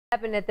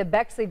Happened at the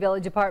Bexley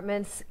Village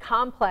Apartments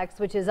complex,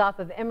 which is off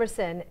of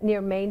Emerson near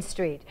Main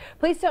Street.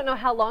 Police don't know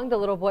how long the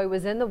little boy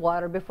was in the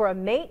water before a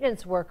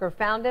maintenance worker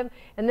found him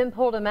and then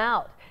pulled him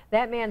out.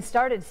 That man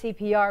started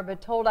CPR but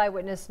told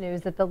Eyewitness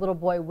News that the little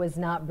boy was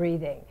not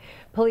breathing.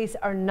 Police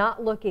are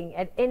not looking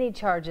at any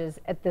charges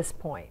at this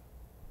point.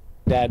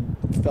 Dad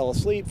fell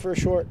asleep for a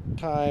short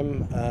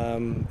time,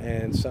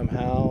 and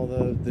somehow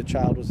the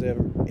child was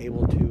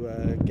able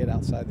to get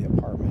outside the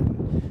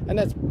apartment. And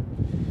that's,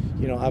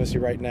 you know, obviously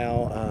right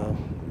now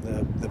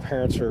the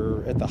parents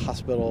are at the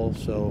hospital,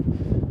 so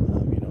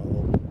you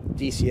know,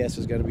 DCS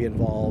is going to be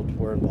involved.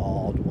 We're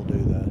involved. We'll do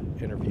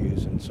the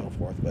interviews and so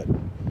forth. But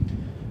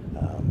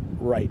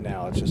right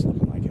now, it's just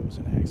looking like it was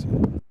an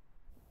accident.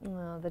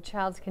 Well, the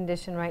child's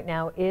condition right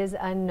now is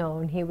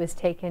unknown. He was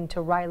taken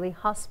to Riley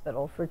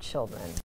Hospital for Children.